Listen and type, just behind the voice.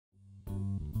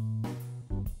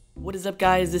What is up,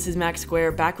 guys? This is Max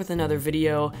Square back with another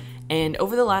video, and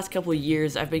over the last couple of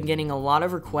years I've been getting a lot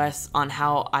of requests on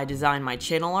how I design my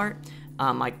channel art,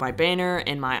 like my banner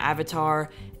and my avatar,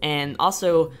 and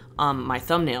also my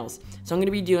thumbnails. So I'm going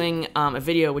to be doing a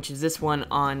video, which is this one,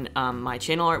 on my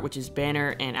channel art, which is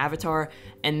banner and avatar,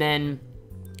 and then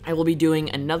I will be doing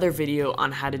another video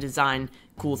on how to design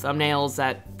cool thumbnails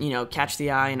that, you know, catch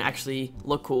the eye and actually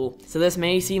look cool. So this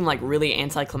may seem like really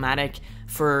anticlimactic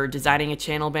for designing a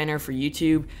channel banner for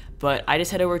YouTube, but I just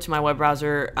head over to my web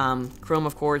browser, Chrome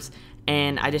of course,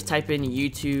 and I just type in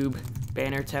YouTube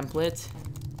banner template.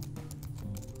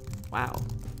 Wow.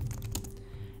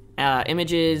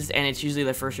 Images, and it's usually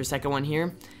the first or second one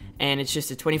here, and it's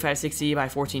just a 2560 by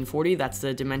 1440. That's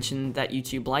the dimension that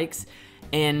YouTube likes,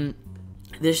 and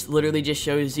this literally just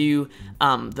shows you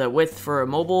the width for a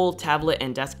mobile, tablet,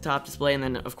 and desktop display, and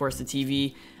then of course the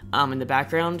TV in the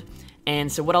background.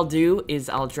 And so what I'll do is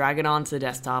I'll drag it onto the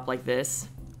desktop like this,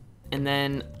 and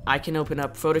then I can open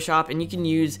up Photoshop, and you can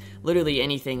use literally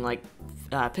anything like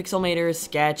Pixelmator,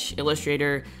 Sketch,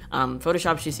 Illustrator.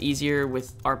 Photoshop's just easier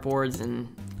with artboards, and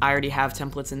I already have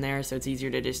templates in there, so it's easier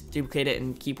to just duplicate it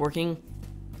and keep working.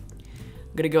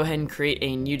 I'm gonna go ahead and create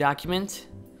a new document,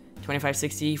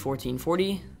 2560,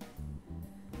 1440,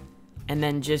 and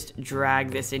then just drag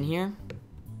this in here,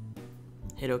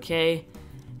 hit OK,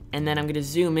 and then I'm going to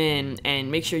zoom in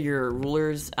and make sure your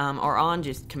rulers are on,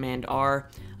 just Command R,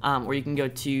 or you can go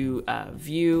to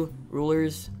View,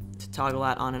 Rulers, to toggle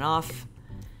that on and off.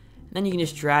 And then you can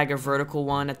just drag a vertical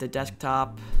one at the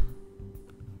desktop,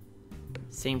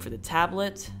 same for the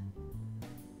tablet,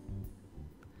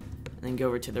 and then go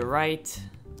over to the right,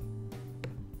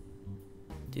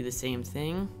 do the same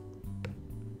thing,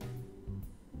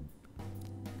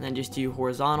 and then just do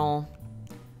horizontal,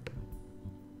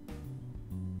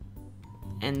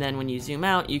 and then when you zoom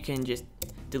out you can just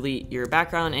delete your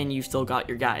background and you've still got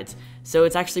your guides. So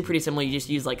it's actually pretty simple. You just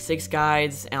use like 6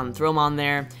 guides, throw them on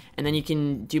there, and then you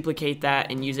can duplicate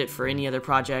that and use it for any other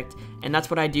project. And that's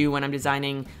what I do when I'm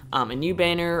designing a new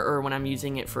banner, or when I'm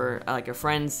using it for like a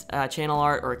friend's channel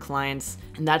art or a client's,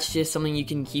 and that's just something you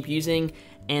can keep using.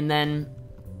 And then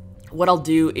what I'll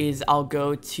do is I'll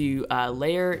go to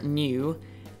Layer, New,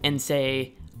 and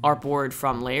say Artboard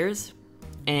from Layers,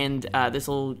 and this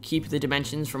will keep the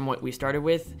dimensions from what we started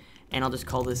with, and I'll just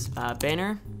call this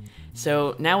banner.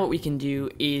 So now what we can do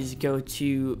is go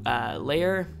to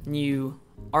Layer, New,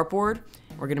 Artboard.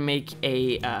 We're gonna make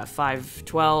a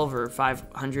 512 or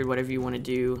 500, whatever you want to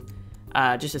do,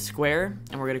 just a square,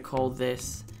 and we're gonna call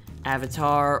this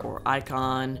avatar or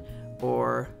icon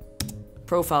or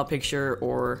profile picture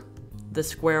or the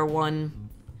square one.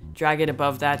 Drag it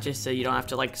above that just so you don't have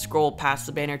to like scroll past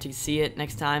the banner to see it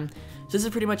next time. So this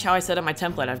is pretty much how I set up my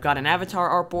template. I've got an avatar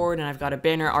artboard and I've got a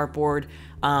banner artboard.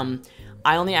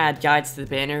 I only add guides to the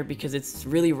banner because it's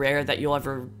really rare that you'll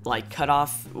ever like cut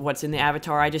off what's in the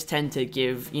avatar. I just tend to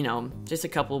give, you know, just a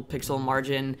couple pixel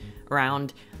margin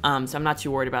around, so I'm not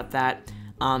too worried about that.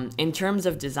 In terms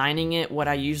of designing it, what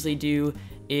I usually do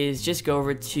is just go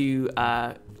over to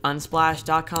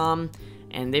unsplash.com,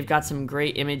 and they've got some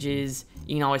great images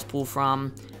you can always pull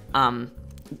from.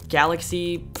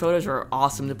 Galaxy photos are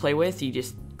awesome to play with. You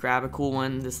just grab a cool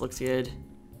one. This looks good.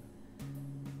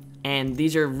 And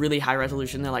these are really high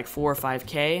resolution. They're like 4 or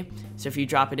 5K. So if you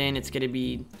drop it in, it's going to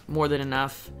be more than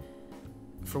enough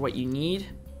for what you need.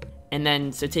 And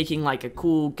then, so taking like a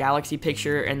cool galaxy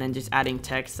picture and then just adding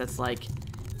text that's like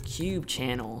Cube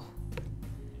Channel.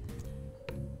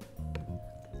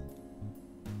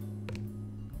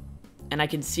 And I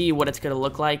can see what it's going to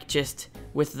look like just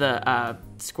with the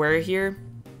square here.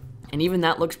 And even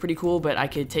that looks pretty cool, but I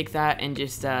could take that and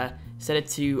just set it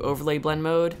to overlay blend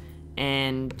mode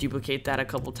and duplicate that a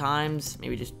couple times,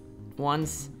 maybe just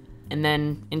once. And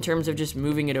then in terms of just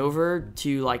moving it over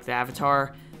to like the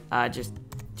avatar, just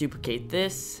duplicate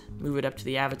this, move it up to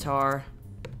the avatar,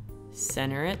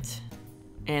 center it,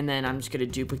 and then I'm just going to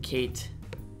duplicate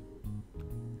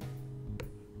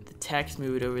the text,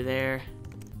 move it over there.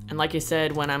 And like I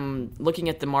said, when I'm looking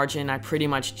at the margin, I pretty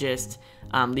much just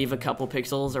leave a couple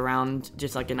pixels around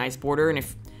just like a nice border. And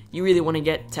if you really want to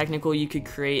get technical, you could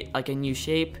create like a new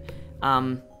shape.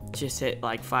 Just hit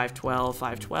like 512,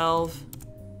 512,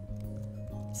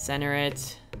 center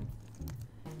it,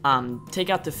 take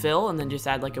out the fill, and then just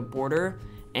add like a border.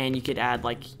 And you could add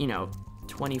like, you know,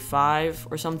 25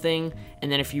 or something.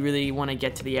 And then if you really want to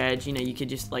get to the edge, you know, you could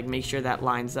just like make sure that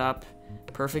lines up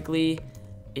perfectly.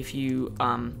 If you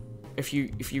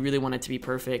really want it to be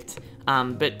perfect,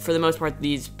 but for the most part,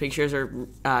 these pictures are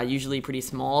usually pretty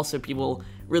small, so people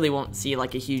really won't see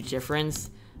like a huge difference.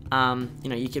 You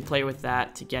know, you could play with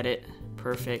that to get it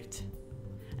perfect.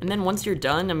 And then once you're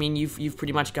done, I mean, you've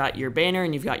pretty much got your banner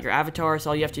and you've got your avatar, so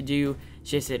all you have to do is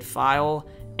just hit File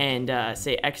and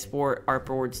say Export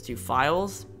Artboards to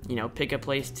Files. You know, pick a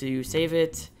place to save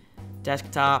it,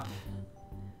 desktop,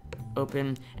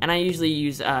 open. And I usually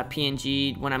use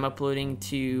PNG when I'm uploading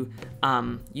to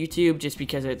YouTube, just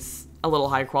because it's a little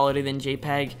higher quality than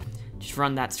JPEG. Just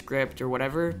run that script or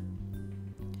whatever.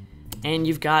 And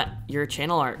you've got your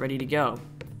channel art ready to go.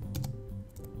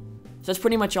 So that's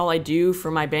pretty much all I do for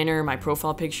my banner, my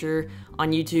profile picture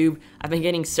on YouTube. I've been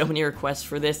getting so many requests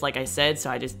for this, like I said,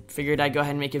 so I just figured I'd go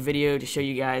ahead and make a video to show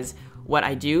you guys what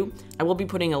I do. I will be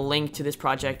putting a link to this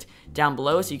project down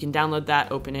below, so you can download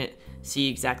that, open it, see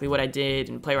exactly what I did,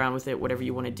 and play around with it, whatever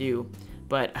you want to do.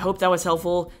 But I hope that was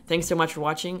helpful. Thanks so much for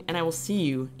watching, and I will see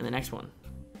you in the next one.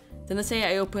 Then let's say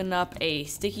I open up a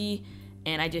sticky,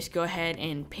 and I just go ahead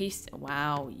and paste.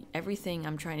 Wow, everything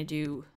I'm trying to do